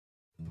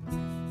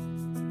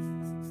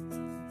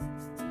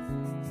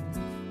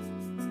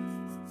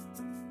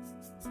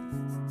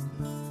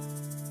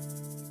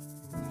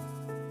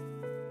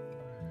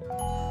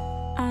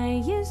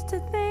used to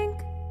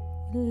think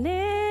we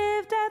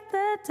lived at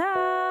the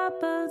top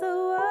of the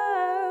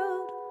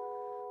world,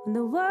 when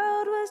the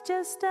world was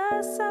just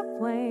a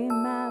subway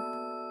map,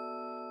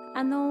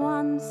 and the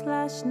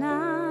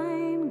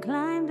 1/9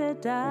 climbed a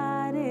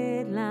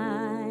dotted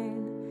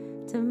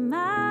line to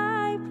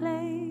my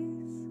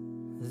place.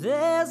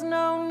 There's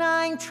no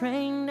 9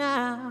 train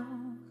now.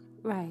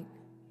 Right.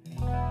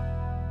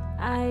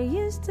 I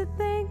used to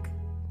think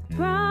the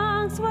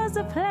Bronx was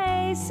a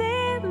place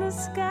in the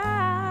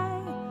sky,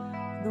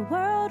 the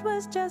world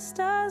was just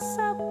a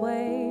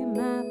subway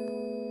map,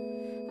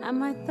 and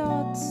my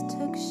thoughts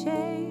took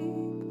shape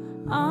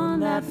on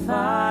that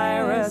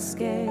fire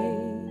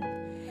escape.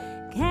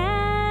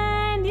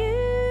 Can you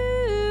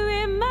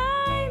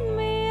remind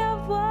me of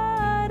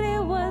what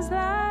it was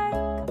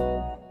like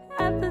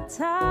at the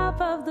top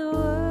of the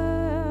world?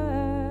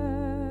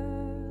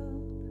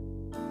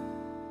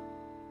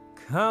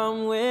 Come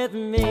with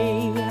me.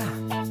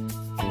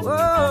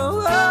 Whoa,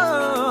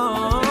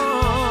 whoa.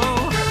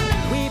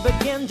 We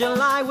begin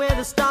July with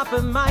a stop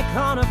at my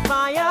corner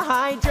fire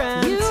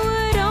hydrant. You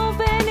would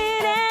open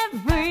it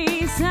every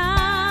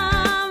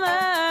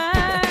summer.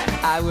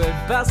 I would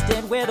bust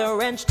it with a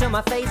wrench till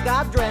my face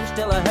got drenched,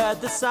 till I heard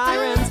the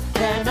sirens.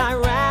 Then I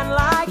ran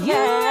like hell.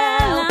 You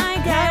ran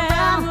like hell.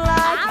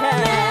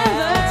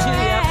 To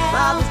your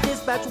father's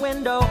dispatch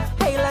window.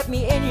 Hey, let me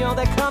in, yo,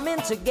 they're coming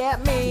to get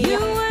me. You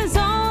was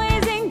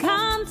always in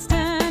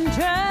constant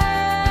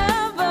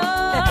trouble.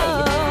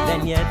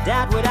 Then your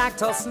dad would act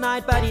all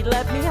snide, but he'd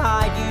let me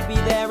hide. You'd be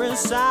there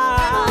inside.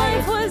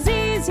 Life was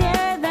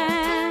easier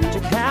then.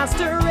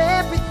 Jocasta,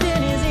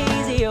 everything is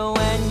easier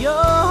when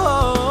you're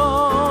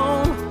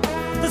home.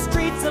 The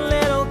street's a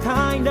little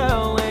kinder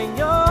when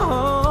you're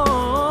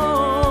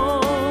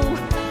home.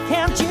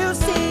 Can't you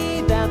see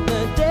that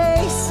the day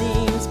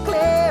seems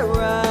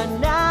clearer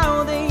now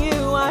that you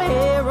are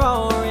here,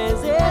 or is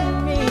it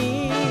me?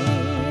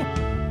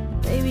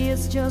 Maybe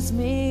it's just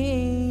me.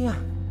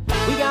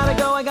 We gotta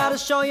go, I gotta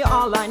show you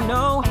all I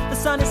know. The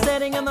sun is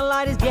setting and the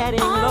light is getting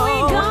low. Are we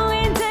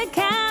going to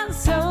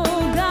Castle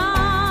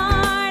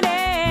Garden?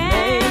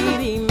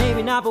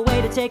 Maybe not, but way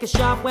to take a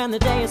shot when the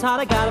day is hot.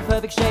 I got a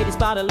perfect shady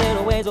spot a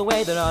little ways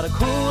away that ought to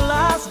cool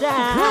us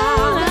down.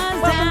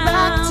 Welcome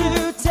back to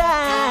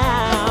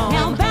town.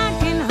 Now back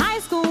in high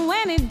school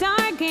when it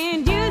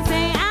darkened, you'd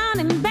say out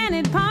in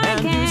Bennett Park,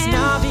 and you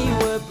snobby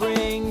would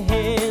bring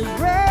his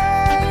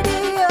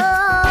radio.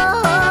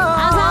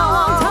 As I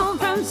walked home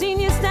from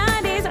senior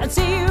studies, I'd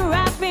see you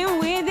rapping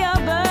with your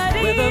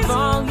buddies. With the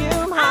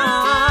volume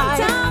high,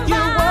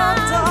 you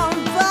walked on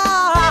by.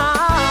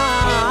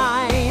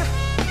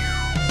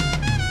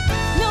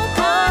 No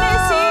party,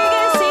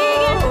 sigue,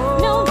 sigue.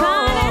 No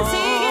party,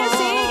 sigue,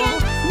 sigue.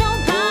 No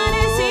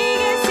party,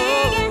 sigue,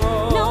 sigue.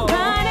 No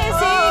party,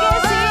 sigue,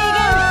 sigue.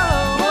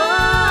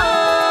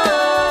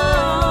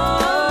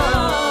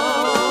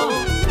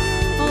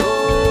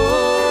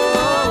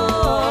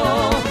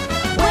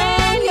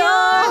 When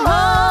you're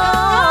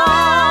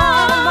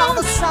home, All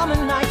the summer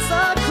nights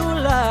are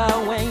cooler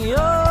when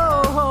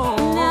you're home.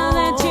 now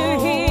that you're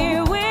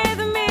here with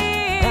me,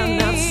 And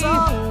that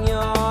song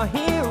you're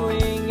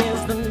hearing is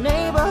the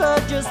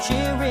neighborhood just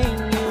cheering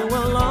you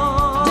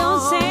along.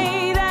 don't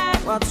say that.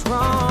 What's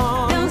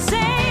wrong? Don't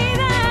say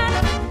that.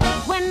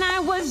 When I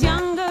was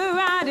younger,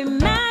 I'd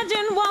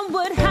imagine what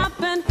would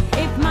happen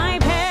if my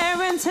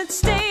parents had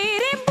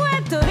stayed in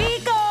Puerto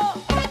Rico.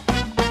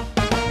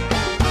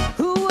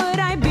 Who would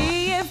I be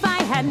if I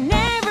had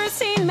never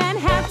seen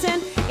Manhattan?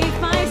 If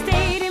I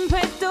stayed in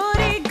Puerto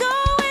Rico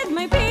with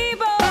my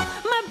people,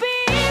 my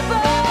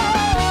people.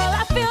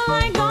 I feel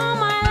like all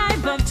my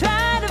life I've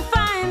tried to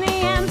find the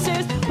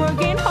answers,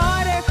 working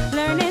harder,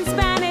 learning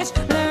Spanish,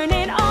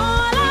 learning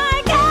all I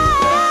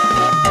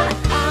can.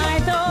 I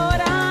thought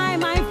I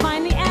might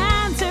find the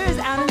answers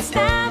out in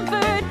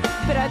Stanford,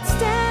 but I'd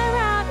stare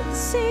out at the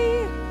sea,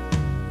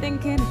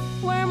 thinking,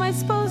 where am I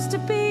supposed to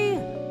be?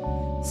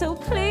 So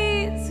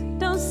please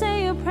don't say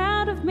you're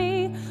proud of me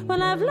when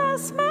I've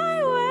lost my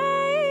way.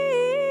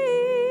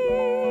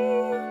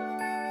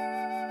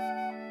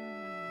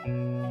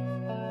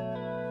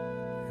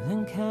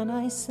 Then can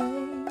I say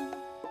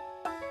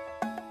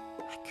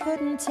I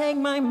couldn't take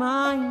my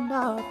mind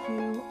off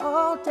you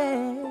all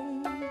day?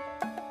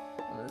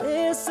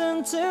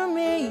 Listen to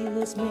me,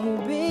 this may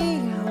be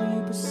how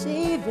you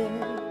perceive it.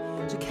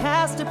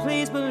 Jocasta,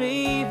 please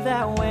believe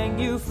that when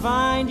you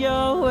find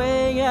your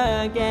way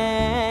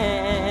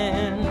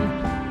again,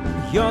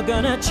 you're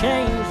gonna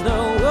change the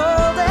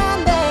world.